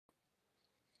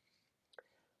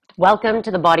Welcome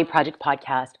to the Body Project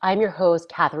Podcast. I'm your host,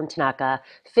 Catherine Tanaka,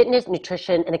 fitness,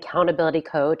 nutrition, and accountability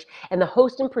coach, and the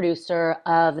host and producer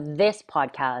of this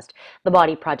podcast, the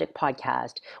Body Project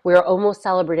Podcast. We are almost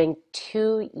celebrating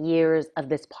 2 years of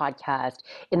this podcast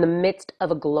in the midst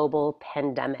of a global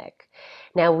pandemic.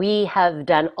 Now, we have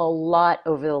done a lot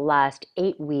over the last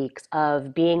 8 weeks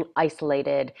of being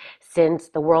isolated since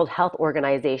the World Health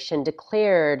Organization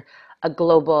declared a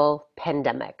global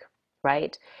pandemic,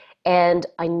 right? And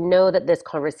I know that this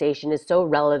conversation is so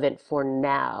relevant for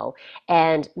now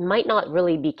and might not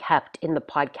really be kept in the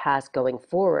podcast going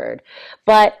forward.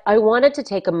 But I wanted to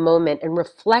take a moment and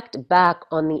reflect back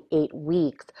on the 8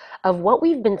 weeks of what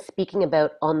we've been speaking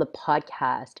about on the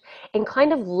podcast and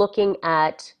kind of looking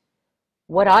at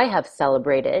what I have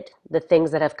celebrated, the things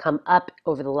that have come up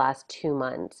over the last 2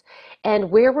 months,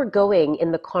 and where we're going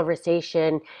in the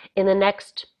conversation in the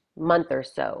next month or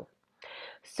so.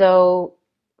 So,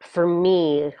 for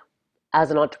me, as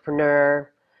an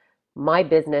entrepreneur, my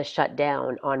business shut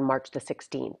down on March the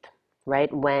 16th,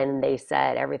 right? When they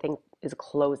said everything is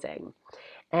closing.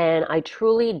 And I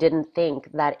truly didn't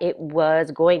think that it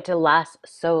was going to last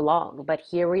so long. But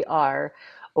here we are,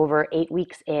 over 8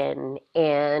 weeks in,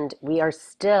 and we are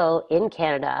still in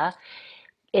Canada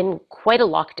in quite a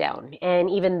lockdown. And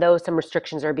even though some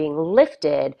restrictions are being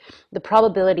lifted, the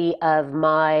probability of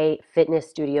my fitness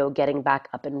studio getting back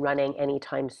up and running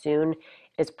anytime soon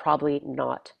is probably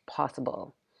not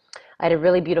possible. I had a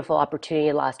really beautiful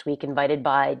opportunity last week, invited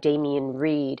by Damien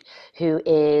Reed, who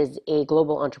is a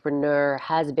global entrepreneur,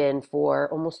 has been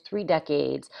for almost 3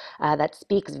 decades, that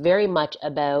speaks very much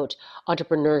about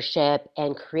entrepreneurship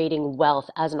and creating wealth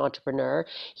as an entrepreneur.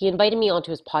 He invited me onto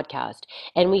his podcast,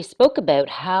 and we spoke about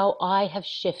how I have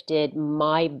shifted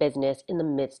my business in the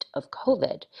midst of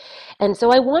COVID. And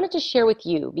so I wanted to share with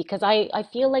you because I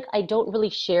feel like I don't really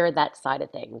share that side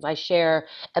of things. I share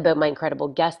about my incredible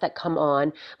guests that come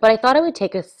on, but I thought I would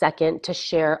take a second to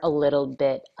share a little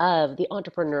bit of the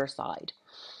entrepreneur side.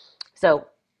 So,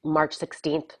 March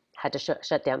 16th, had to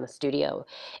shut down the studio.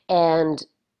 And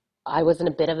I was in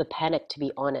a bit of a panic, to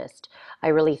be honest. I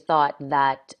really thought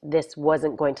that this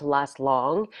wasn't going to last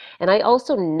long. And I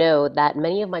also know that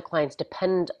many of my clients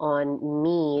depend on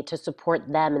me to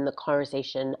support them in the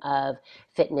conversation of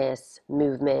fitness,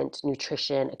 movement,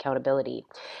 nutrition, accountability.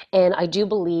 And I do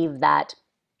believe that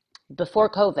before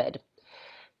COVID,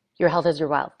 your health is your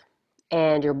wealth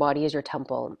and your body is your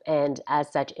temple. And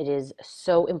as such, it is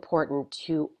so important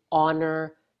to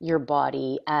honor your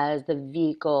body as the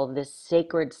vehicle, this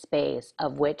sacred space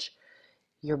of which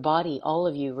your body, all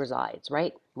of you resides,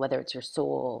 right? Whether it's your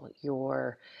soul,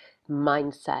 your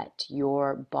mindset,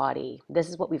 your body. This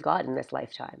is what we've got in this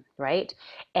lifetime, right?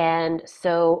 And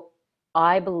so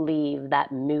I believe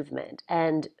that movement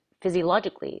and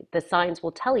physiologically, the science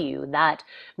will tell you that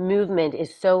movement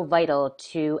is so vital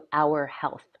to our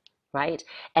health, right?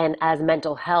 And as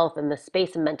mental health and the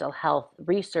space of mental health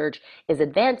research is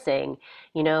advancing,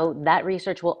 that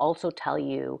research will also tell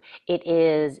you it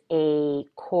is a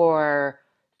core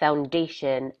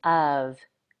foundation of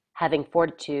having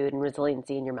fortitude and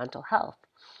resiliency in your mental health.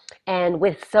 And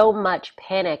with so much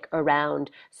panic around,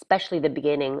 especially the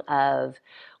beginning of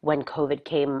when COVID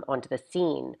came onto the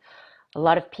scene, a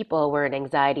lot of people were in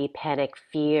anxiety, panic,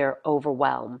 fear,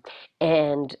 overwhelm.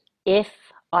 And if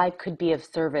I could be of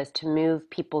service to move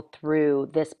people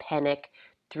through this panic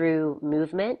through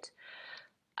movement,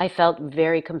 I felt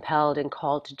very compelled and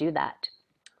called to do that.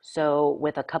 So,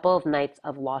 with a couple of nights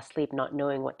of lost sleep, not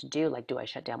knowing what to do, like, do I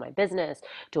shut down my business?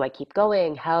 Do I keep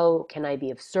going? How can I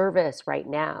be of service right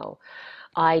now?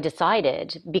 I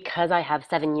decided, because I have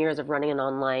 7 years of running an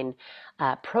online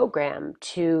program,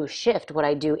 to shift what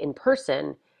I do in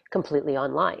person completely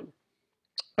online.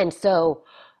 And so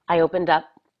I opened up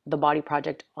the Body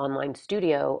Project online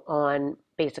studio on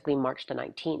basically March the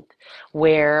 19th,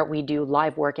 where we do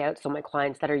live workouts. So my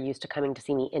clients that are used to coming to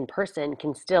see me in person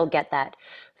can still get that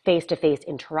face to face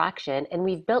interaction. And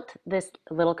we've built this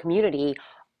little community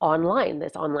online,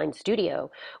 this online studio,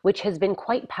 which has been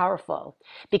quite powerful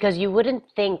because you wouldn't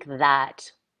think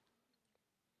that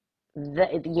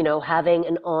having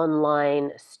an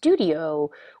online studio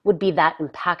would be that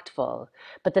impactful.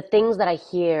 But the things that I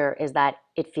hear is that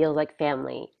it feels like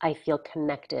family. I feel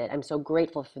connected. I'm so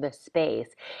grateful for this space,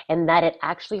 and that it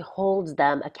actually holds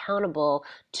them accountable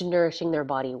to nourishing their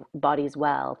bodies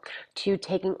well, to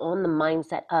taking on the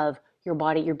mindset of your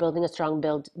body. You're building a strong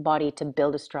body to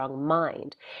build a strong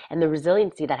mind. And the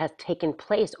resiliency that has taken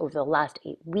place over the last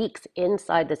 8 weeks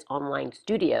inside this online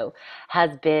studio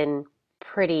has been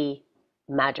pretty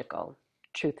magical,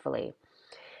 truthfully.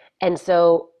 And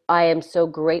so I am so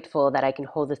grateful that I can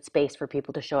hold a space for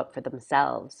people to show up for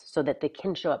themselves so that they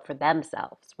can show up for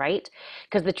themselves, right?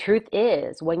 Because the truth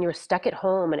is, when you're stuck at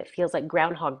home and it feels like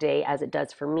Groundhog Day, as it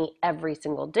does for me every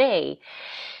single day,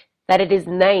 that it is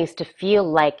nice to feel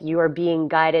like you are being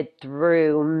guided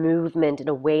through movement in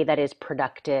a way that is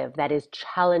productive, that is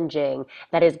challenging,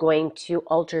 that is going to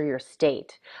alter your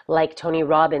state. Like Tony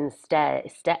Robbins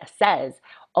says,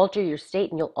 alter your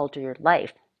state and you'll alter your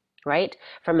life. Right?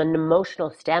 From an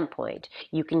emotional standpoint,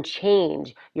 you can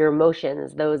change your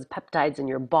emotions, those peptides in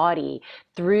your body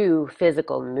through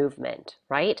physical movement,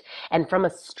 right? And from a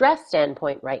stress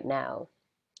standpoint right now,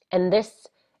 and this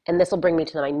will bring me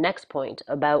to my next point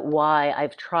about why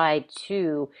I've tried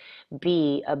to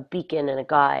be a beacon and a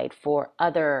guide for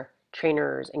other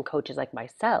trainers and coaches like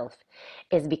myself,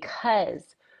 is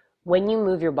because when you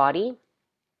move your body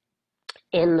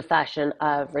in the fashion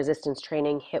of resistance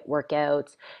training, HIIT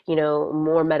workouts,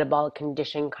 more metabolic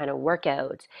condition kind of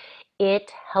workouts, it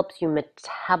helps you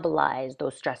metabolize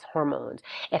those stress hormones.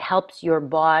 It helps your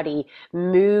body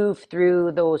move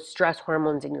through those stress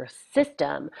hormones in your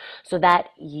system so that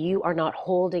you are not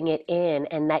holding it in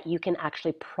and that you can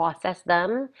actually process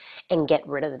them and get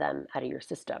rid of them out of your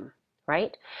system,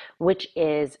 right? Which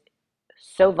is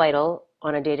so vital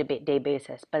on a day-to-day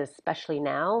basis, but especially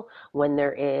now when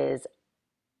there is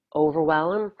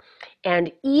overwhelm.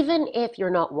 And even if you're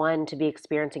not one to be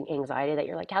experiencing anxiety, that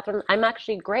you're like, Catherine, I'm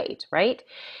actually great, right?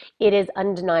 It is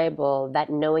undeniable that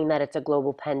knowing that it's a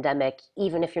global pandemic,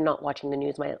 even if you're not watching the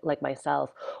news like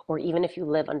myself, or even if you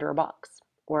live under a box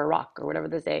or a rock or whatever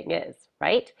the saying is,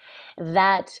 right?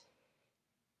 That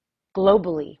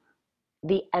globally,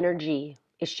 the energy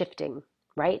is shifting,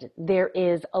 right? There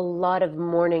is a lot of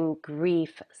mourning,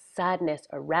 grief, sadness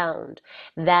around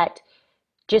that.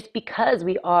 Just because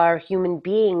we are human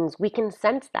beings, we can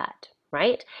sense that,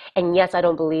 right? And yes, I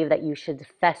don't believe that you should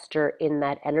fester in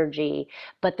that energy,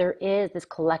 but there is this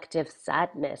collective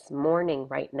sadness, mourning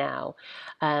right now,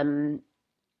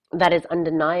 that is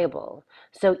undeniable.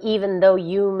 So even though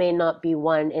you may not be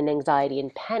one in anxiety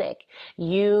and panic,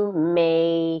 you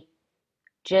may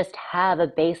just have a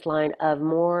baseline of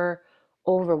more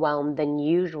overwhelm than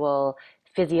usual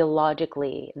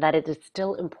physiologically, that it is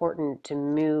still important to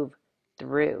move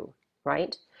through,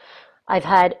 right?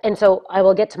 And so I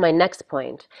will get to my next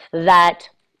point, that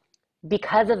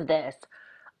because of this,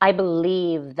 I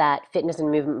believe that fitness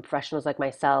and movement professionals like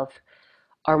myself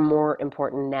are more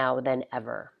important now than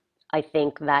ever. I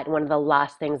think that one of the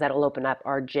last things that will open up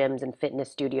are gyms and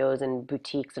fitness studios and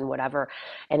boutiques and whatever.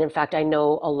 And in fact, I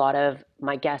know a lot of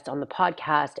my guests on the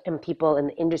podcast and people in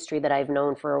the industry that I've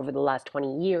known for over the last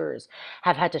 20 years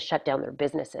have had to shut down their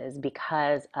businesses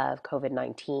because of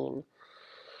COVID-19,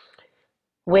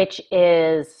 which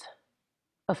is,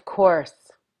 of course,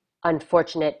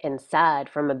 unfortunate and sad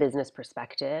from a business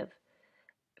perspective,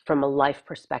 from a life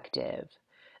perspective,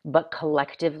 but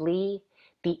collectively,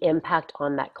 the impact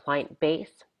on that client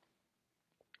base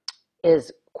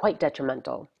is quite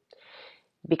detrimental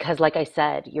because, like I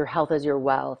said, your health is your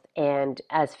wealth. And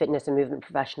as fitness and movement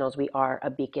professionals, we are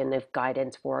a beacon of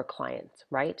guidance for our clients,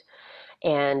 right?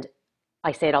 And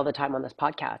I say it all the time on this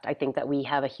podcast. I think that we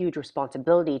have a huge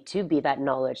responsibility to be that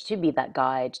knowledge, to be that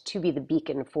guide, to be the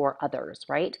beacon for others,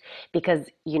 right? Because,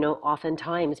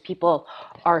 oftentimes people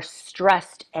are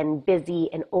stressed and busy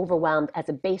and overwhelmed as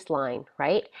a baseline,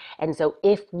 right? And so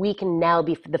if we can now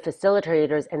be the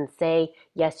facilitators and say,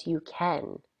 yes, you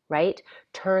can, right?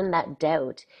 Turn that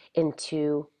doubt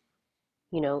into,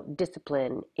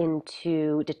 discipline,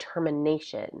 into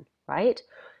determination, right?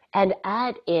 And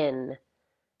add in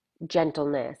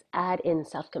gentleness, add in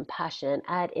self-compassion,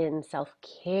 add in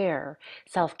self-care.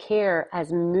 Self-care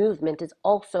as movement is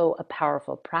also a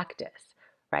powerful practice,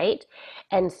 right?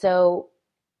 And so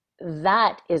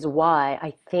that is why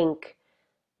I think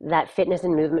that fitness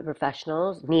and movement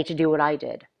professionals need to do what I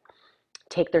did.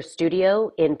 Take their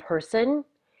studio in person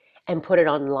and put it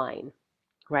online,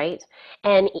 right?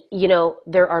 And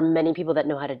there are many people that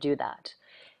know how to do that.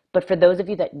 But for those of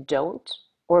you that don't,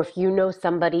 or if you know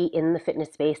somebody in the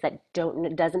fitness space that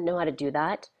doesn't know how to do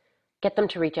that, get them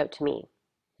to reach out to me.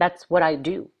 That's what I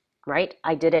do, right?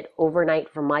 I did it overnight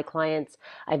for my clients.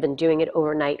 I've been doing it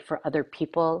overnight for other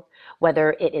people,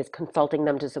 whether it is consulting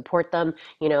them to support them,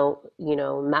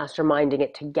 masterminding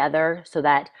it together so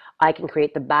that I can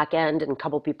create the back end, and a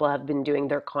couple people have been doing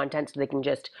their content so they can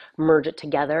just merge it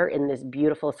together in this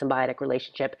beautiful symbiotic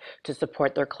relationship to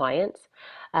support their clients.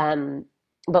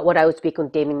 But what I was speaking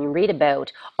with Damien Reed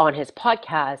about on his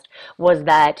podcast was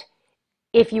that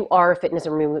if you are a fitness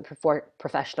and movement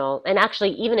professional, and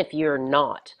actually even if you're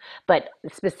not, but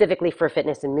specifically for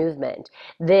fitness and movement,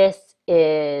 this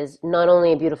is not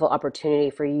only a beautiful opportunity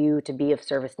for you to be of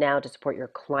service now to support your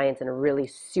clients in a really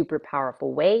super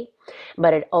powerful way,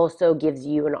 but it also gives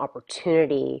you an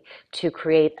opportunity to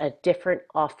create a different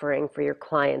offering for your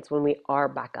clients when we are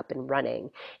back up and running.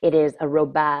 It is a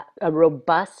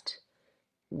robust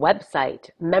website,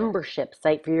 membership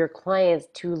site for your clients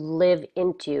to live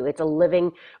into. It's a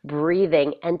living,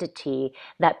 breathing entity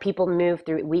that people move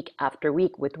through week after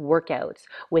week with workouts,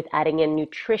 with adding in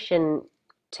nutrition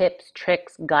tips,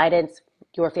 tricks, guidance,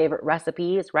 your favorite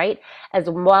recipes, right? As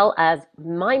well as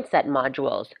mindset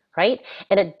modules, right?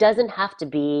 And it doesn't have to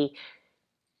be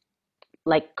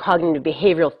like cognitive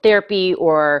behavioral therapy,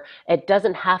 or it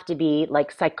doesn't have to be like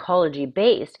psychology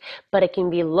based, but it can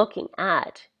be looking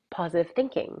at positive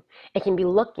thinking. It can be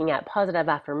looking at positive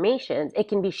affirmations. It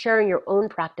can be sharing your own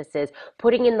practices,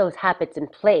 putting in those habits in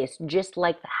place, just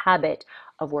like the habit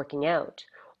of working out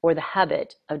or the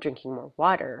habit of drinking more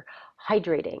water,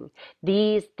 hydrating.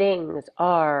 These things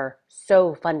are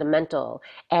so fundamental.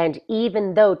 And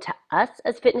even though to us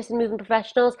as fitness and movement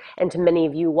professionals, and to many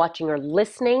of you watching or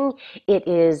listening, it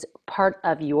is part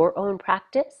of your own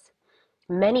practice,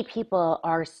 many people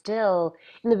are still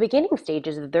in the beginning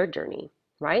stages of their journey,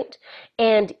 right?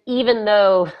 And even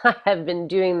though I have been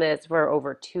doing this for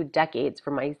over 2 decades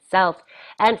for myself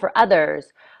and for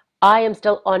others, I am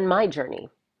still on my journey,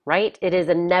 right? It is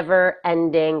a never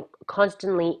ending,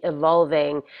 constantly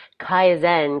evolving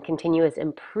Kaizen, continuous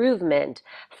improvement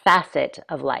facet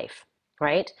of life,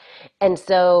 right? And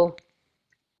so,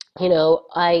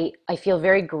 I feel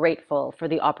very grateful for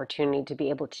the opportunity to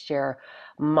be able to share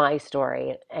my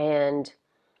story. And,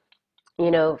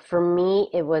 for me,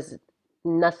 it was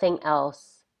nothing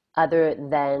else other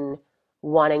than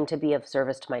wanting to be of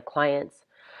service to my clients,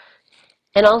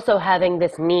 and also having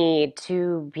this need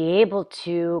to be able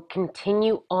to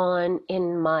continue on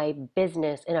in my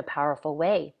business in a powerful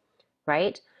way,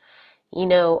 right? You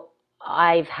know,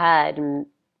 I've had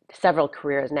several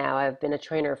careers now. I've been a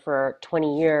trainer for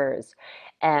 20 years,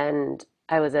 and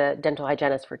I was a dental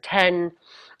hygienist for 10.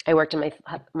 I worked in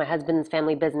my husband's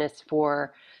family business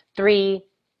for 3,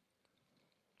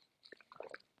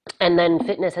 and then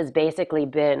fitness has basically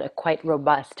been a quite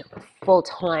robust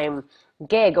full-time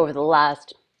gig over the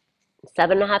last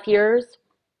 7.5 years,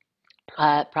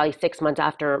 probably 6 months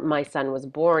after my son was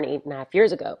born 8.5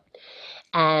 years ago.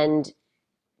 And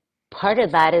part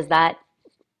of that is that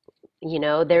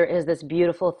there is this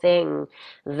beautiful thing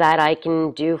that I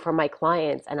can do for my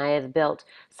clients, and I have built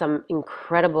some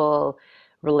incredible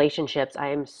relationships I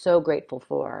am so grateful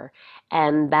for.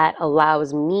 And that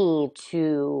allows me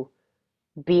to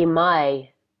be my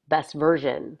best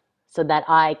version so that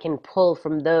I can pull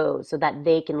from those so that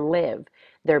they can live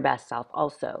their best self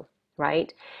also,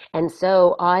 right? And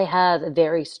so I have a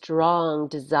very strong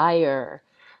desire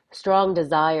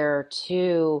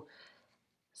to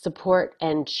support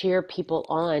and cheer people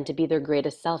on to be their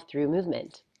greatest self through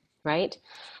movement, right?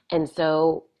 And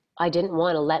so I didn't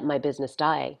want to let my business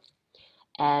die.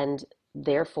 And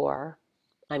therefore,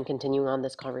 I'm continuing on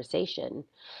this conversation.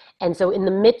 And so, in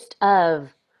the midst of,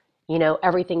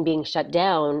 everything being shut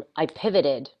down, I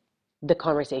pivoted the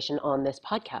conversation on this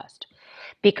podcast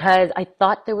because I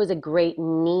thought there was a great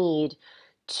need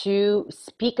to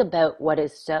speak about what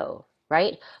is so,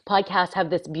 right? Podcasts have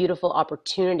this beautiful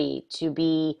opportunity to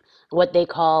be what they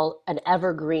call an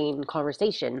evergreen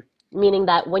conversation, meaning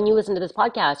that when you listen to this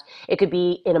podcast, it could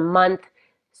be in a month,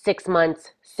 6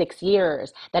 months, 6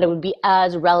 years, that it would be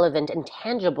as relevant and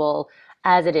tangible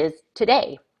as it is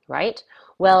today, right?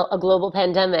 Well, a global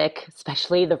pandemic,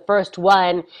 especially the first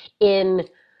one in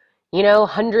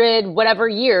 100 whatever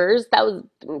years, that was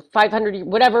 500,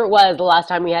 whatever it was the last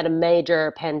time we had a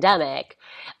major pandemic,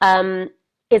 um,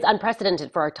 is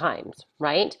unprecedented for our times,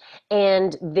 right?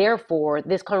 And therefore,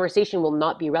 this conversation will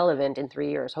not be relevant in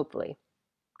 3 years, hopefully,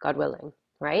 God willing,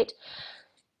 right?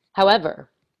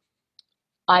 However,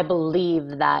 I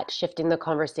believe that shifting the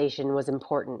conversation was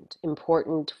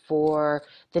important for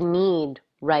the need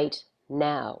right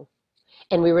now.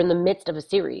 And we were in the midst of a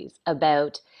series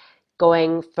about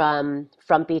going from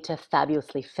frumpy to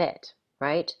fabulously fit,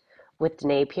 right? With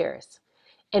Danae Pierce.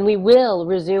 And we will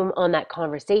resume on that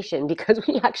conversation because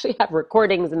we actually have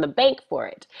recordings in the bank for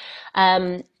it.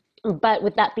 But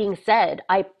with that being said,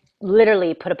 I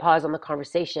literally put a pause on the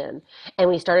conversation and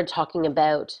we started talking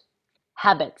about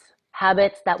habits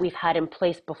that we've had in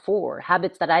place before,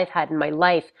 habits that I've had in my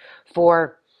life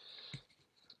for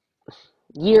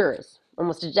years,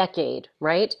 almost a decade,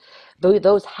 right?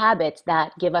 Those habits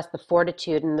that give us the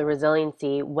fortitude and the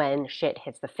resiliency when shit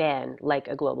hits the fan, like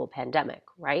a global pandemic,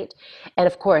 right? And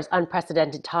of course,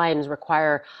 unprecedented times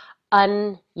require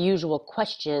unusual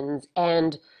questions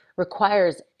and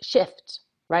requires shift,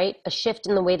 right? A shift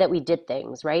in the way that we did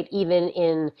things, right? Even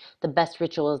in the best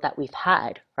rituals that we've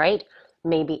had, right?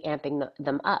 Maybe amping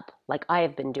them up like I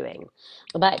have been doing.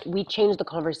 But we changed the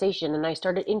conversation and I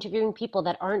started interviewing people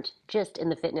that aren't just in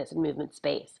the fitness and movement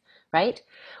space, right?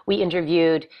 We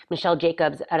interviewed Michelle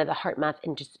Jacobs out of the Heart Math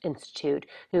Institute,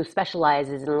 who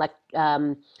specializes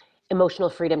in emotional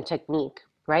freedom technique,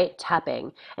 right?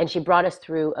 Tapping. And she brought us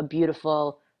through a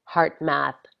beautiful heart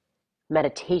math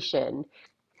meditation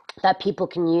that people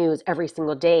can use every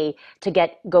single day to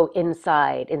go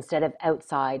inside instead of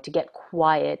outside, to get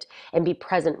quiet and be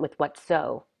present with what's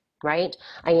so, right?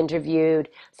 I interviewed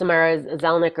Samara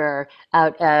Zelnicker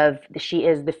she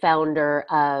is the founder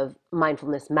of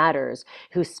Mindfulness Matters,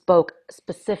 who spoke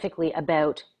specifically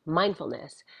about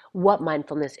mindfulness, what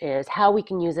mindfulness is, how we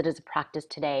can use it as a practice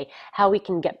today, how we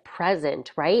can get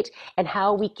present, right? And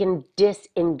how we can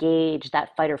disengage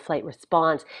that fight or flight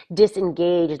response,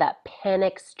 disengage that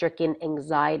panic stricken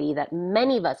anxiety that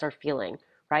many of us are feeling,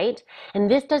 right? And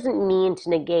this doesn't mean to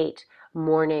negate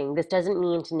mourning. This doesn't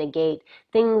mean to negate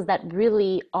things that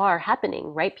really are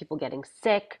happening, right? People getting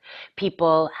sick,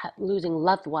 people losing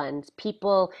loved ones,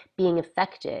 people being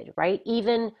affected, right?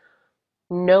 Even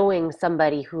knowing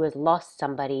somebody who has lost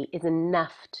somebody is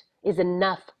enough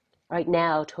right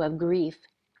now to have grief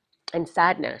and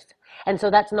sadness. And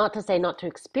so that's not to say not to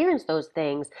experience those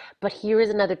things, but here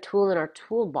is another tool in our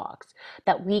toolbox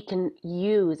that we can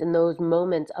use in those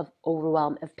moments of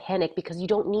overwhelm, of panic, because you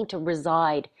don't need to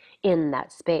reside in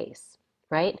that space,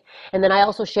 right? And then I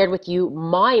also shared with you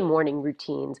my morning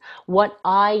routines, what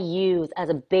I use as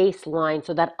a baseline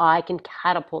so that I can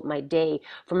catapult my day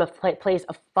from a place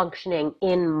of functioning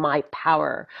in my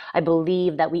power. I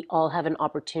believe that we all have an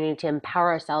opportunity to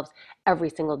empower ourselves every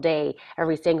single day.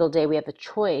 Every single day we have a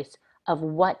choice of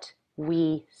what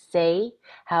we say,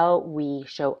 how we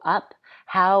show up,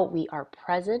 how we are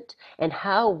present, and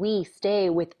how we stay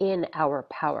within our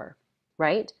power,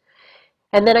 right?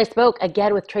 And then I spoke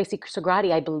again with Tracy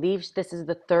Sagrati. I believe this is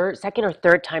the second or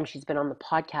third time she's been on the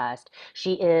podcast.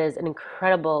 She is an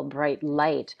incredible bright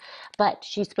light, but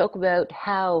she spoke about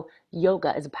how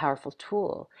yoga is a powerful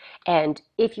tool. And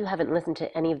if you haven't listened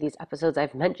to any of these episodes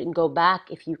I've mentioned, go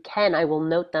back if you can. I will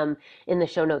note them in the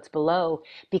show notes below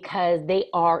because they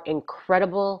are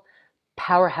incredible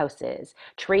powerhouses.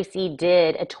 Tracy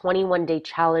did a 21-day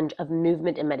challenge of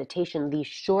movement and meditation, these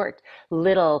short,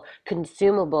 little,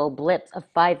 consumable blips of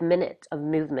 5 minutes of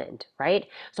movement, right?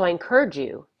 So I encourage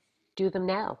you, do them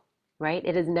now, right?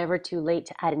 It is never too late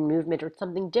to add in movement or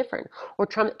something different or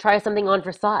try something on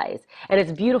for size. And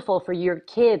it's beautiful for your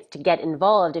kids to get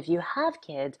involved if you have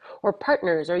kids or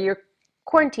partners or your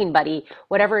quarantine buddy,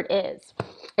 whatever it is.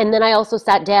 And then I also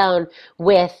sat down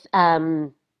with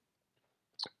Karen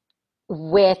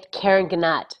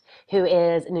Gannett, who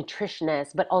is a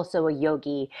nutritionist, but also a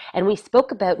yogi. And we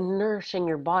spoke about nourishing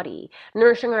our body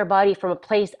from a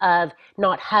place of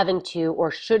not having to or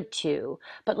should to,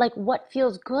 but like what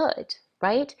feels good,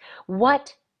 right?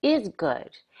 What is good?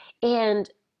 And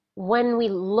when we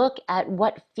look at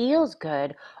what feels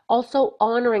good, also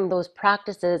honoring those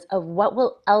practices of what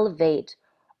will elevate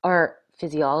our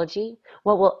physiology,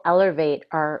 what will elevate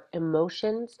our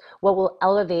emotions, what will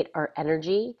elevate our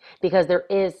energy, because there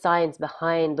is science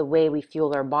behind the way we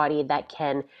fuel our body that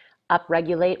can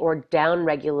upregulate or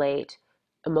downregulate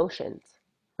emotions,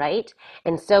 right?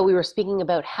 And so we were speaking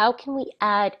about how can we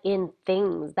add in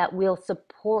things that will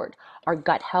support our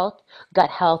gut health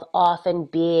often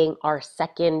being our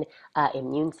second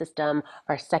immune system,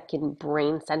 our second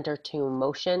brain center to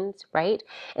emotions, right?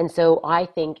 And so I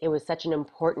think it was such an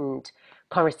important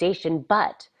conversation,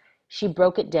 but she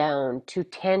broke it down to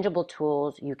tangible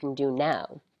tools you can do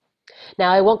now.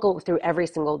 Now, I won't go through every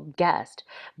single guest,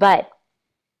 but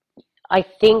I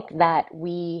think that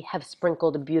we have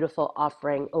sprinkled a beautiful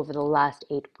offering over the last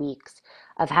 8 weeks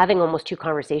of having almost 2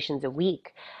 conversations a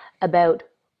week about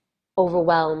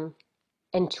overwhelm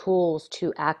and tools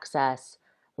to access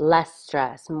less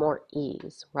stress, more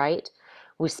ease, right?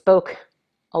 We spoke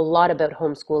a lot about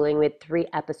homeschooling. We had 3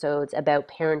 episodes about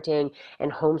parenting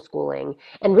and homeschooling.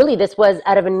 And really, this was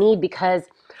out of a need because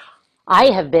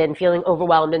I have been feeling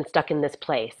overwhelmed and stuck in this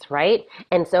place, right?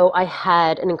 And so I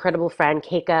had an incredible friend,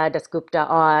 Keika Dasgupta,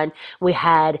 on. We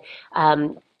had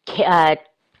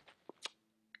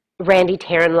Randy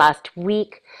Taryn last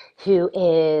week, who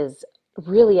is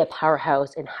really a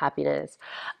powerhouse in happiness.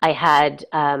 I had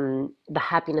the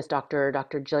happiness doctor,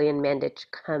 Dr. Jillian Mandich,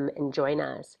 come and join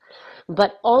us.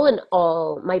 But all in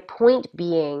all, my point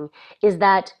being is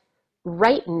that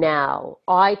right now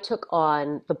I took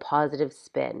on the positive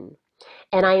spin.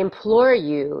 And I implore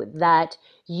you that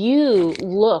you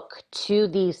look to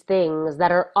these things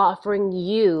that are offering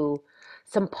you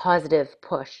some positive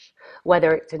push,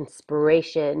 whether it's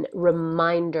inspiration,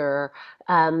 reminder,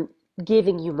 um,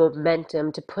 giving you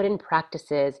momentum to put in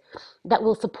practices that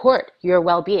will support your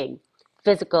well being,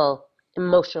 physical,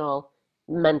 emotional,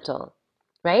 mental,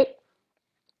 right?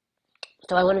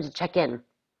 So I wanted to check in.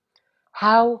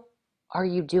 How are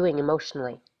you doing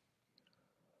emotionally?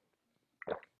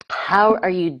 How are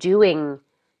you doing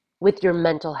with your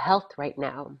mental health right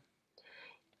now?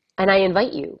 And I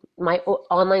invite you. My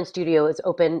online studio is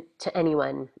open to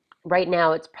anyone. Right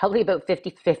now, it's probably about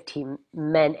 50-50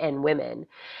 men and women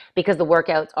because the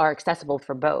workouts are accessible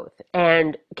for both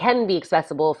and can be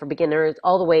accessible for beginners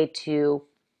all the way to,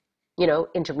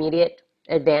 intermediate,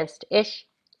 advanced-ish,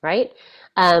 right?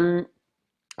 Um,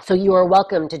 so you are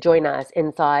welcome to join us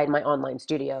inside my online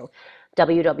studio,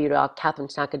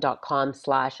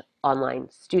 www.catherinestanaka.com/online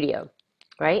studio,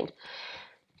 right?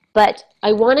 But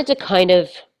I wanted to kind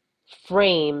of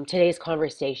frame today's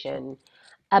conversation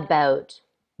about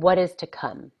what is to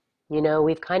come.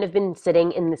 We've kind of been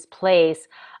sitting in this place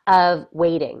of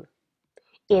waiting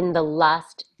in the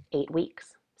last 8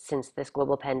 weeks since this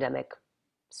global pandemic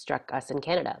struck us in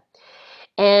Canada.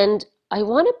 And I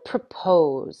want to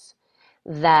propose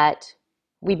that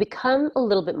we become a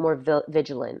little bit more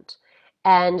vigilant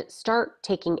and start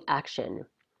taking action.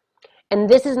 And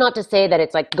this is not to say that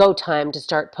it's like go time to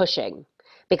start pushing,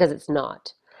 because it's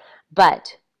not.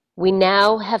 But we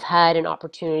now have had an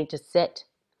opportunity to sit,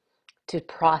 to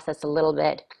process a little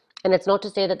bit. And it's not to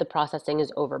say that the processing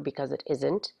is over, because it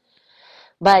isn't.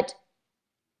 But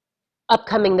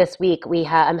upcoming this week,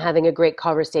 I'm having a great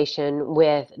conversation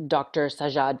with Dr.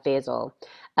 Sajad Faisal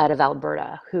out of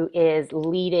Alberta, who is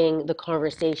leading the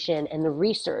conversation and the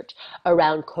research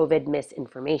around COVID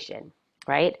misinformation,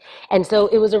 right? And so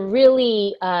it was a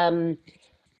really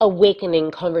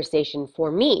awakening conversation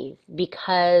for me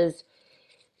because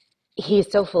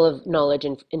he's so full of knowledge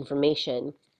and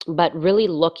information, but really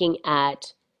looking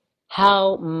at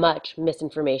how much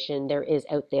misinformation there is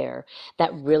out there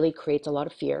that really creates a lot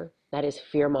of fear. That is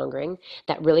fear mongering.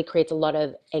 That really creates a lot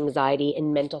of anxiety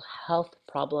and mental health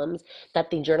problems. That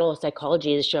the Journal of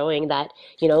Psychology is showing that,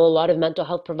 a lot of mental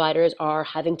health providers are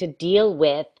having to deal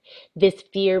with this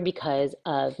fear because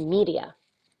of media,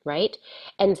 right?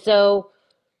 And so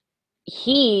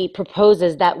he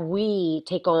proposes that we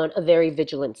take on a very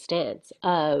vigilant stance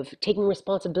of taking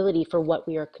responsibility for what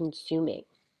we are consuming,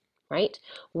 right?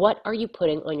 What are you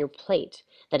putting on your plate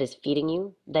that is feeding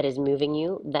you, that is moving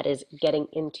you, that is getting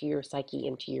into your psyche,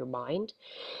 into your mind?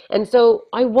 And so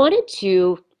I wanted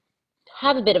to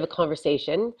have a bit of a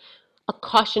conversation, a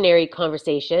cautionary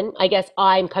conversation. I guess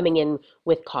I'm coming in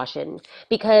with caution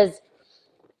because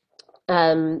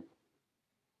um,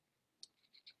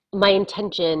 my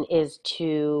intention is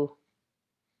to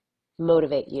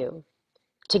motivate you,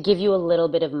 to give you a little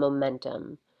bit of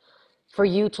momentum, for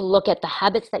you to look at the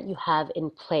habits that you have in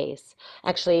place.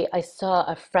 Actually, I saw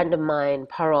a friend of mine,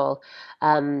 Parul,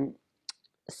 um,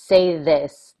 say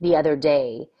this the other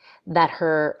day, that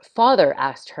her father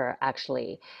asked her,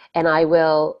 actually, and I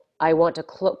want to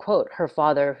quote her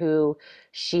father, who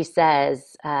she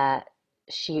says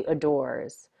she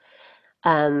adores.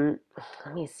 Um,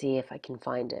 Let me see if I can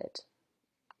find it.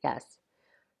 Yes.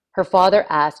 Her father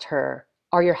asked her,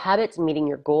 "Are your habits meeting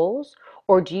your goals,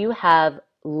 or do you have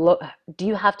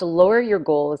to lower your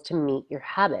goals to meet your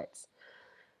habits?"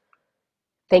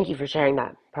 Thank you for sharing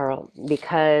that, Pearl,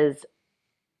 because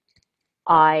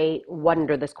I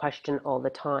wonder this question all the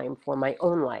time for my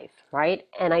own life, right?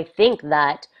 And I think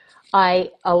that I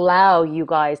allow you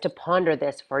guys to ponder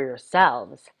this for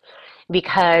yourselves,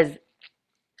 because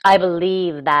I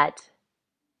believe that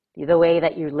the way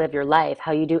that you live your life,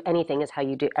 how you do anything is how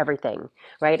you do everything,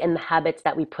 right? And the habits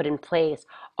that we put in place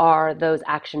are those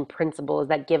action principles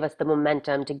that give us the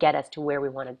momentum to get us to where we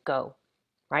want to go,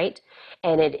 right?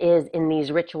 And it is in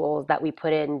these rituals that we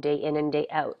put in and day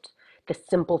out. The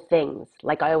simple things,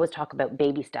 like I always talk about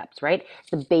baby steps, right?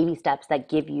 The baby steps that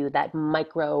give you that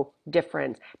micro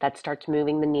difference that starts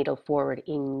moving the needle forward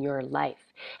in your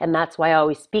life. And that's why I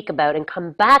always speak about and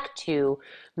come back to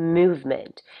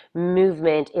movement.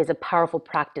 Movement is a powerful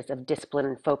practice of discipline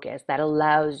and focus that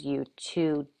allows you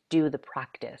to do the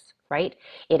practice, right?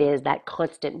 It is that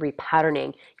constant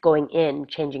repatterning, going in,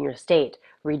 changing your state,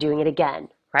 redoing it again,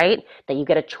 right? That you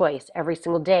get a choice every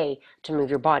single day to move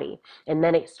your body. And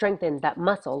then it strengthens that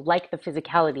muscle like the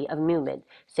physicality of movement.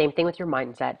 Same thing with your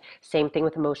mindset, same thing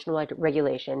with emotional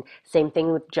regulation, same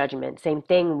thing with judgment, same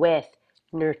thing with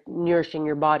nourishing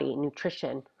your body,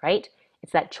 nutrition, right?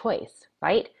 It's that choice,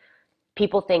 right?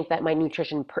 People think that my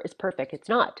nutrition is perfect. It's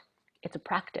not. It's a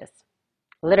practice.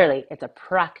 Literally, it's a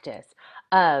practice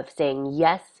of saying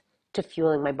yes to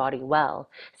fueling my body well,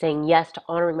 saying yes to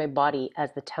honoring my body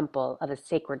as the temple of a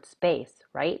sacred space,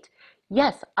 right?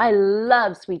 Yes, I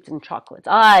love sweets and chocolates.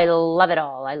 I love it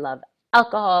all. I love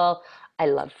alcohol. I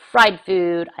love fried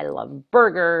food. I love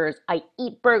burgers. I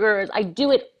eat burgers. I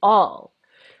do it all.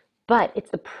 But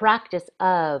it's the practice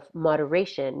of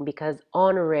moderation because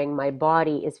honoring my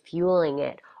body is fueling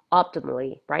it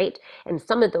optimally, right? And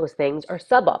some of those things are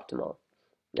suboptimal,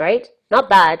 right? Not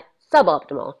bad,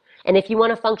 suboptimal. And if you want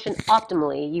to function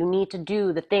optimally, you need to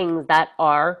do the things that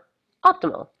are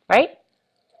optimal, right?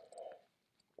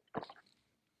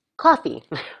 Coffee.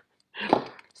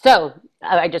 So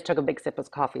I just took a big sip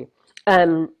of coffee.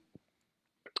 Um,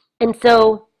 and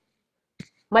so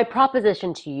my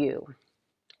proposition to you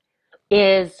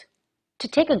is to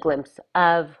take a glimpse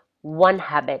of one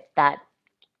habit that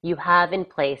you have in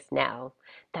place now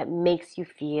that makes you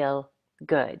feel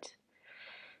good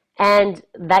and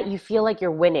that you feel like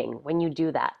you're winning when you do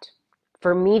that.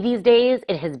 For me these days,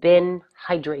 it has been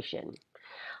hydration.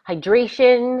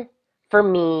 Hydration for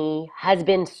me has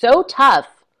been so tough.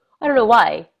 I don't know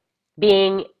why,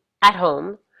 being at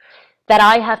home, that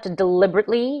I have to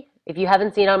deliberately, if you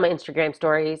haven't seen it on my Instagram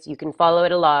stories, you can follow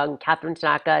it along,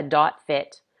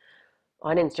 katherinetanaka.fit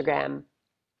on Instagram,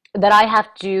 that I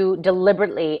have to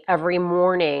deliberately every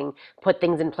morning put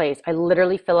things in place. I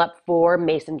literally fill up 4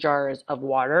 mason jars of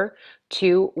water,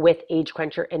 2 with age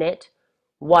quencher in it,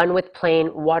 1 with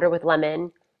plain water with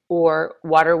lemon or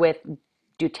water with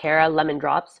doTERRA lemon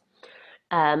drops,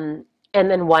 um, and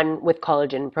then 1 with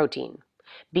collagen protein.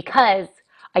 Because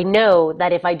I know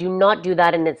that if I do not do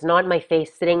that and it's not my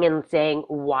face sitting and saying,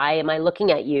 why am I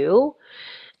looking at you?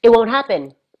 It won't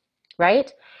happen,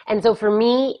 right? And so for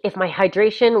me, if my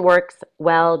hydration works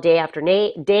well day after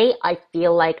day, I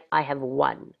feel like I have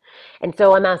won. And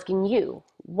so I'm asking you,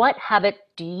 what habit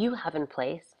do you have in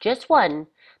place, just one,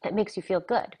 that makes you feel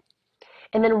good?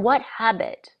 And then what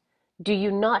habit do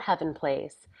you not have in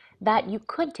place that you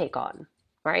could take on,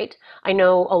 right? I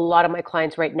know a lot of my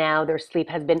clients right now, their sleep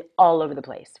has been all over the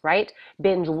place, right?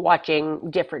 Binge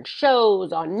watching different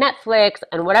shows on Netflix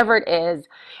and whatever it is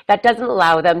that doesn't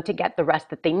allow them to get the rest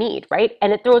that they need, right?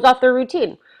 And it throws off their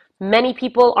routine. Many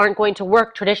people aren't going to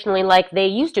work traditionally like they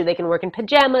used to. They can work in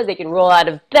pajamas, they can roll out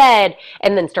of bed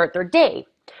and then start their day.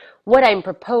 What I'm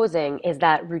proposing is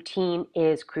that routine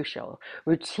is crucial.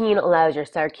 Routine allows your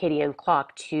circadian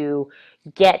clock to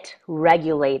get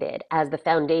regulated as the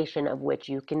foundation of which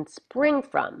you can spring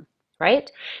from,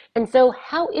 right? And so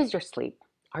how is your sleep?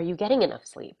 Are you getting enough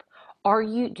sleep?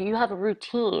 Do you have a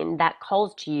routine that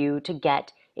calls to you to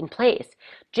get in place?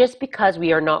 Just because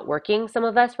we are not working, some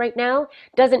of us right now,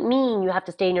 doesn't mean you have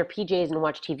to stay in your PJs and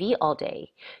watch TV all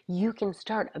day. You can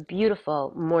start a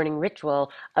beautiful morning ritual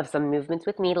of some movements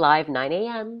with me live 9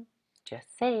 a.m.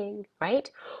 Just saying, right?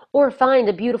 Or find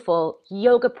a beautiful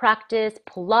yoga practice,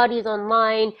 Pilates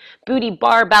online, booty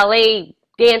bar, ballet,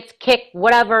 dance, kick,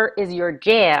 whatever is your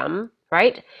jam,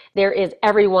 right? There is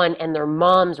everyone and their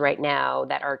moms right now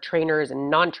that are trainers and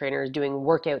non-trainers doing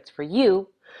workouts for you.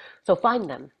 So find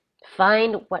them.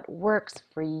 Find what works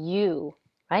for you,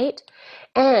 right?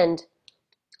 And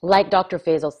like Dr.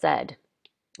 Faisal said,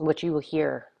 which you will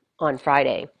hear on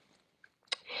Friday,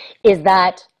 is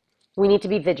that we need to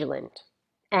be vigilant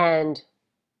and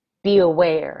be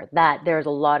aware that there's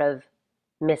a lot of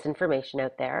misinformation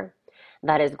out there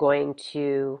that is going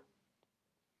to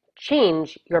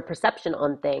change your perception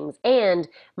on things and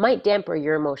might damper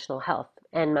your emotional health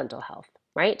and mental health,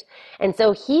 right? And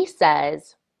so he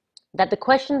says that the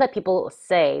question that people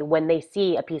say when they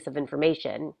see a piece of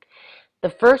information, the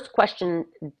first question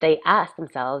they ask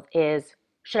themselves is,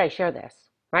 should I share this,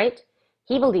 right?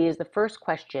 He believes the first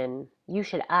question you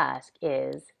should ask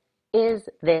is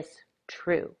this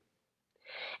true?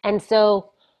 And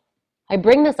so I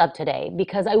bring this up today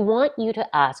because I want you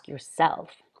to ask yourself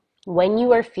when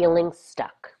you are feeling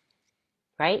stuck,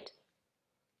 right?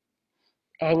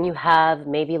 And you have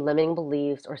maybe limiting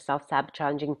beliefs or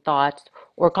self-sabotaging thoughts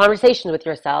or conversations with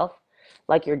yourself,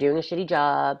 like you're doing a shitty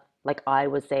job, like I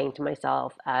was saying to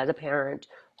myself as a parent,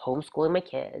 homeschooling my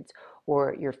kids,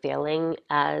 or you're failing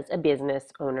as a business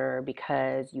owner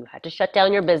because you had to shut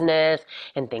down your business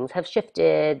and things have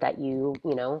shifted that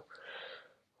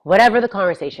whatever the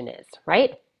conversation is,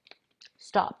 right?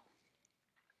 Stop.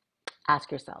 Ask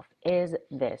yourself, is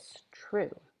this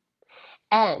true?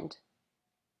 And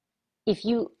if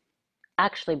you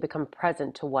actually become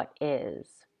present to what is,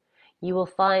 you will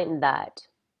find that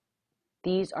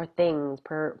these are things,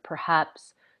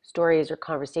 perhaps stories or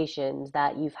conversations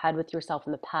that you've had with yourself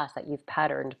in the past that you've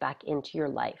patterned back into your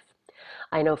life.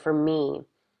 I know for me,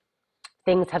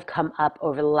 things have come up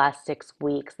over the last 6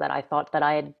 weeks that I thought that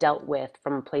I had dealt with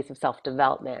from a place of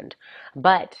self-development.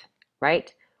 But,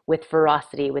 right, with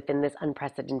ferocity within this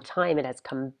unprecedented time, it has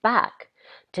come back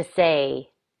to say,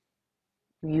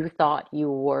 you thought you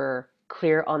were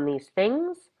clear on these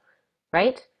things,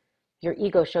 right? Your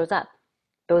ego shows up.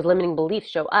 Those limiting beliefs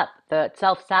show up. The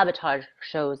self-sabotage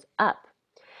shows up.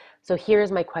 So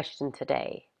here's my question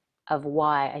today of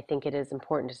why I think it is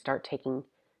important to start taking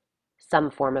some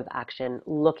form of action,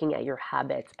 looking at your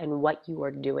habits and what you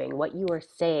are doing, what you are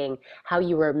saying, how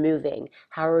you are moving,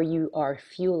 how you are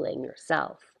fueling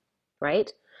yourself,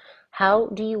 right? How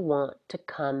do you want to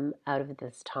come out of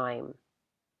this time?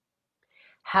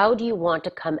 How do you want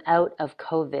to come out of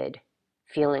COVID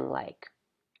feeling like,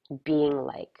 being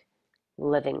like,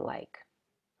 living like,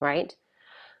 right?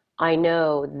 I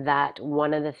know that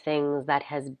one of the things that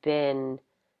has been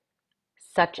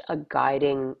such a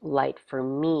guiding light for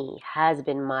me has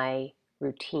been my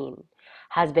routine,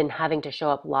 has been having to show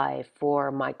up live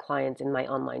for my clients in my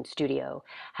online studio,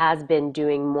 has been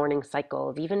doing morning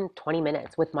cycles, even 20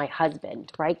 minutes with my husband,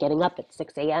 right? Getting up at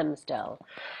 6 a.m. still,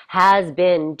 has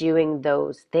been doing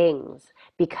those things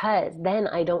because then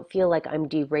I don't feel like I'm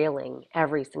derailing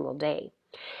every single day.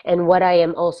 And what I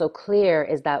am also clear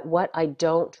is that what I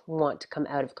don't want to come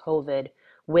out of COVID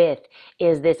with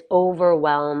is this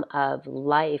overwhelm of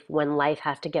life when life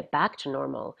has to get back to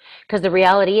normal. Because the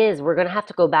reality is we're going to have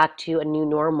to go back to a new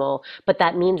normal, but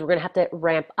that means we're going to have to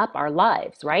ramp up our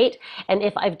lives, right? And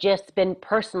if I've just been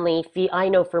personally, I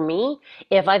know for me,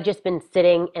 if I've just been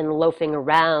sitting and loafing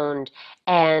around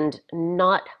and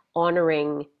not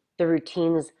honoring the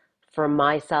routines for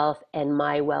myself and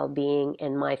my well-being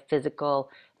and my physical,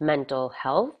 mental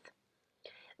health,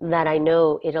 that I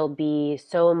know it'll be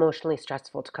so emotionally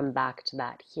stressful to come back to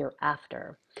that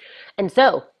hereafter. And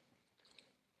so,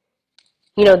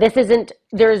 this isn't,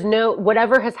 there's no,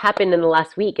 whatever has happened in the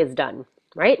last week is done,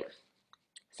 right?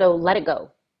 So let it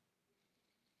go.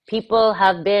 People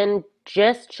have been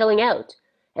just chilling out,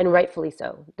 and rightfully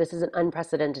so. This is an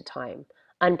unprecedented time,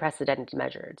 unprecedented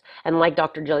measures. And like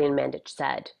Dr. Jillian Mandich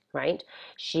said, right?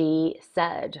 She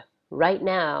said, right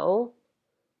now,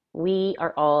 we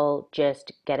are all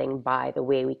just getting by the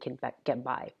way we can get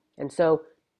by. And so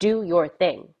do your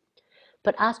thing.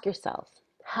 But ask yourself,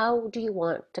 how do you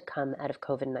want to come out of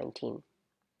COVID-19?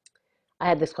 I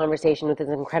had this conversation with this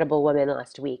incredible woman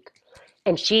last week,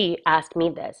 and she asked me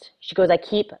this. She goes, I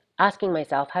keep asking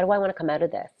myself, how do I want to come out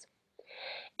of this?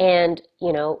 And,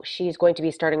 she's going to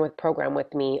be starting with program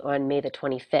with me on May the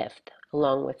 25th,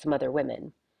 along with some other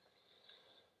women.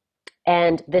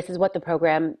 And this is what the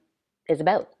program is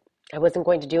about. I wasn't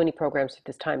going to do any programs at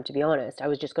this time, to be honest. I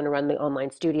was just going to run the online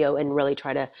studio and really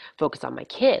try to focus on my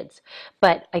kids.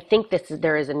 But I think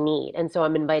there is a need. And so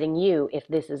I'm inviting you if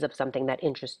this is of something that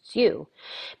interests you.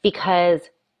 Because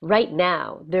right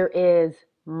now there is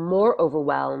more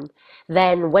overwhelm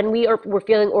than when we're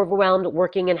feeling overwhelmed,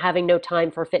 working and having no time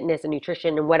for fitness and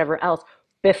nutrition and whatever else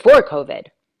before COVID,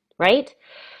 right?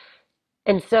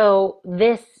 And so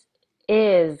this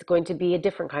is going to be a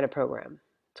different kind of program.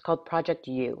 It's called Project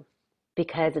You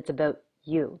because it's about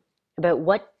you, about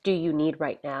what do you need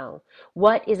right now?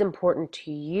 What is important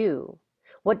to you?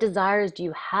 What desires do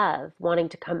you have wanting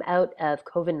to come out of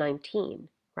COVID-19,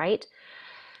 right?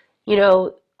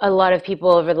 A lot of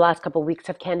people over the last couple of weeks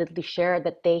have candidly shared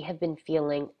that they have been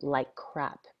feeling like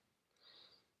crap.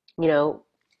 You know,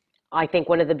 I think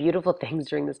one of the beautiful things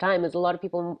during this time is a lot of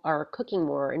people are cooking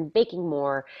more and baking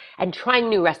more and trying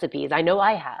new recipes. I know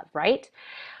I have, right?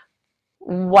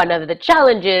 One of the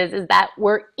challenges is that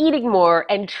we're eating more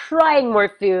and trying more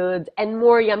foods and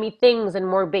more yummy things and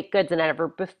more baked goods than ever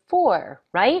before,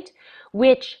 right?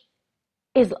 Which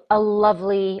is a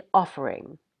lovely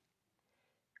offering.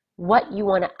 What you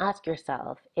want to ask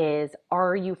yourself is,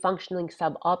 are you functioning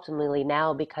suboptimally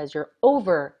now because you're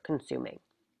over consuming,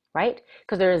 right?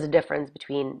 Because there is a difference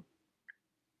between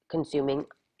consuming,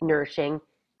 nourishing,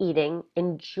 eating,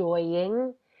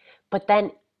 enjoying, but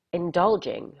then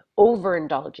indulging,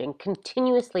 overindulging,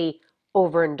 continuously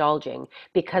overindulging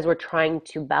because we're trying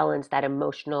to balance that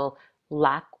emotional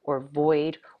lack or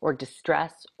void or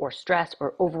distress or stress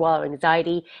or overwhelm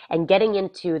anxiety and getting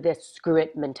into this screw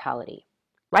it mentality,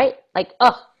 right? Like,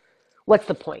 oh, what's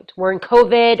the point? We're in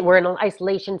COVID, we're in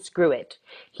isolation, screw it.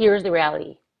 Here's the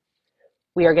reality.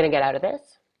 We are going to get out of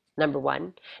this. number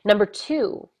one. Number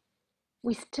two,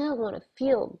 we still want to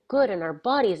feel good in our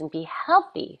bodies and be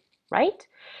healthy, right?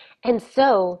 And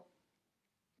so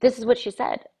this is what she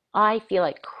said. I feel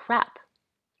like crap,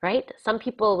 right? Some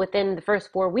people within the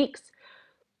first 4 weeks,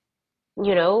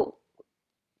 you know,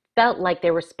 felt like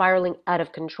they were spiraling out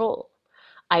of control.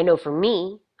 I know for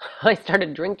me, I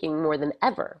started drinking more than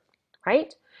ever,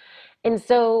 right? And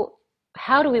so,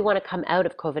 how do we want to come out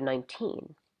of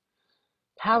COVID-19?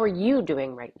 How are you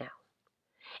doing right now?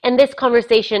 And this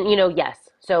conversation, yes.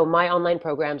 So my online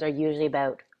programs are usually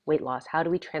about weight loss. How do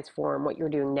we transform what you're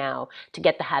doing now to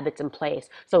get the habits in place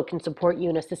so it can support you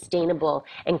in a sustainable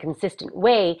and consistent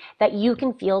way that you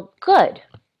can feel good,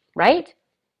 right?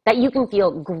 That you can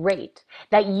feel great,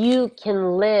 that you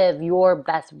can live your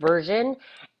best version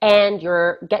and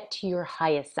get to your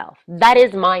highest self. That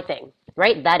is my thing,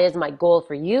 right? That is my goal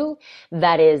for you.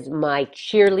 That is my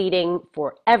cheerleading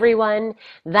for everyone.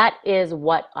 That is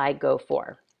what I go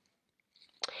for.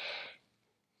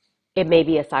 It may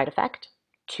be a side effect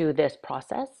to this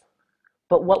process,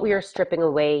 but what we are stripping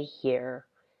away here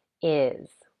is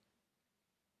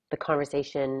the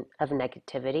conversation of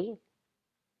negativity,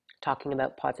 talking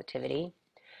about positivity,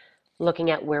 looking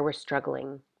at where we're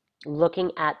struggling, looking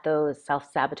at those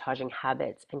self-sabotaging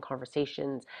habits and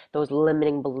conversations, those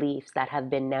limiting beliefs that have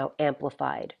been now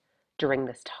amplified during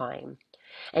this time,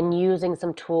 and using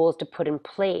some tools to put in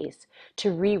place to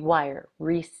rewire,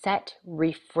 reset,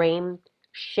 reframe,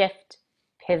 shift,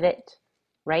 pivot,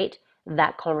 right?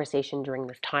 That conversation during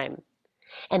this time.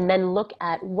 And then look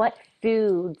at what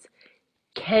foods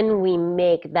can we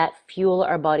make that fuel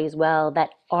our bodies well,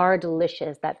 that are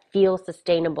delicious, that feel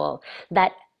sustainable,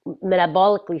 that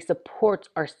metabolically supports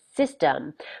our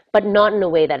system, but not in a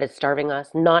way that is starving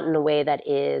us, not in a way that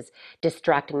is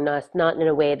distracting us, not in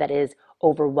a way that is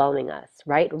overwhelming us,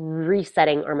 right?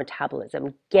 Resetting our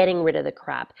metabolism, getting rid of the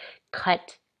crap,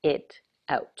 cut it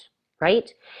out,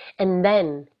 right? And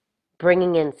then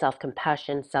bringing in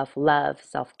self-compassion, self-love,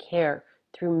 self-care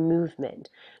through movement.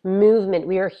 Movement.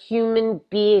 We are human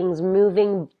beings,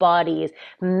 moving bodies,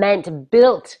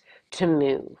 built to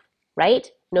move, right?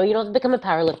 No, you don't have to become a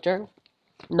powerlifter.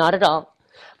 Not at all.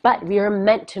 But we are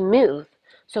meant to move.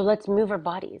 So let's move our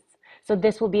bodies. So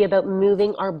this will be about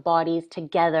moving our bodies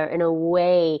together in a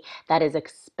way that is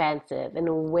expansive, in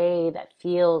a way that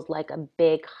feels like a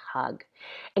big hug,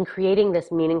 and creating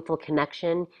this meaningful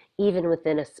connection, even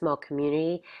within a small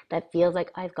community that feels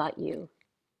like I've got you.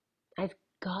 I've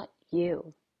got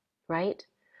you, right?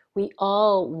 We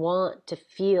all want to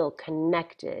feel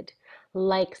connected,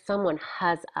 like someone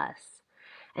has us.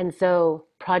 And so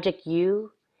Project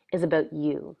You is about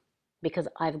you because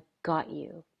I've got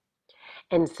you.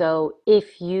 And so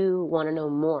if you want to know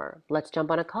more, let's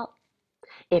jump on a call.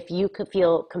 If you could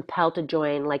feel compelled to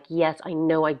join, like, yes, I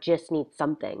know I just need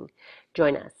something,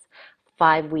 join us.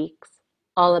 5 weeks,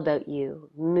 all about you.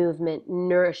 Movement,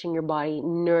 nourishing your body,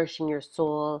 nourishing your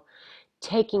soul,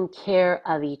 taking care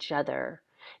of each other.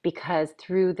 Because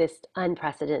through this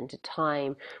unprecedented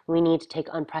time, we need to take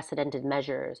unprecedented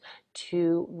measures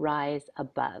to rise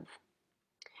above.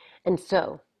 And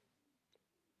so,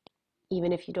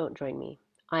 even if you don't join me,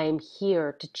 I am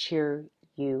here to cheer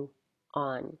you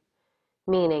on.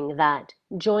 Meaning that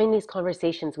join these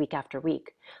conversations week after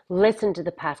week. Listen to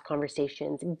the past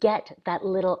conversations. Get that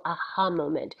little aha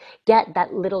moment. Get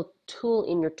that little tool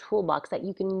in your toolbox that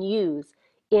you can use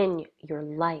in your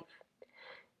life.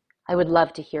 I would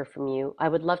love to hear from you. I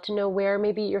would love to know where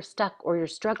maybe you're stuck or you're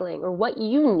struggling or what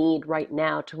you need right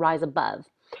now to rise above.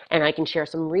 And I can share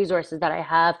some resources that I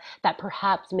have that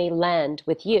perhaps may land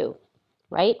with you,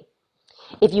 right?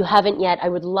 If you haven't yet, I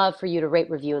would love for you to rate,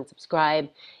 review, and subscribe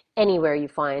anywhere you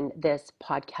find this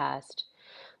podcast.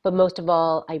 But most of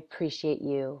all, I appreciate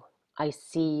you. I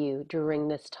see you during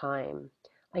this time.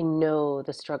 I know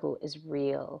the struggle is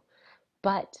real.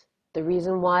 But the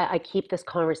reason why I keep this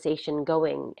conversation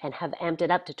going and have amped it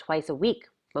up to twice a week,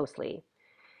 mostly,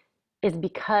 is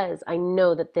because I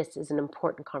know that this is an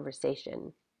important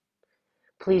conversation.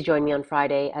 Please join me on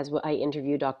Friday as I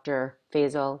interview Dr.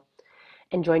 Faisal,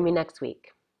 and join me next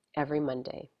week, every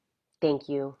Monday. Thank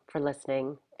you for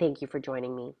listening. Thank you for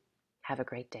joining me. Have a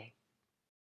great day.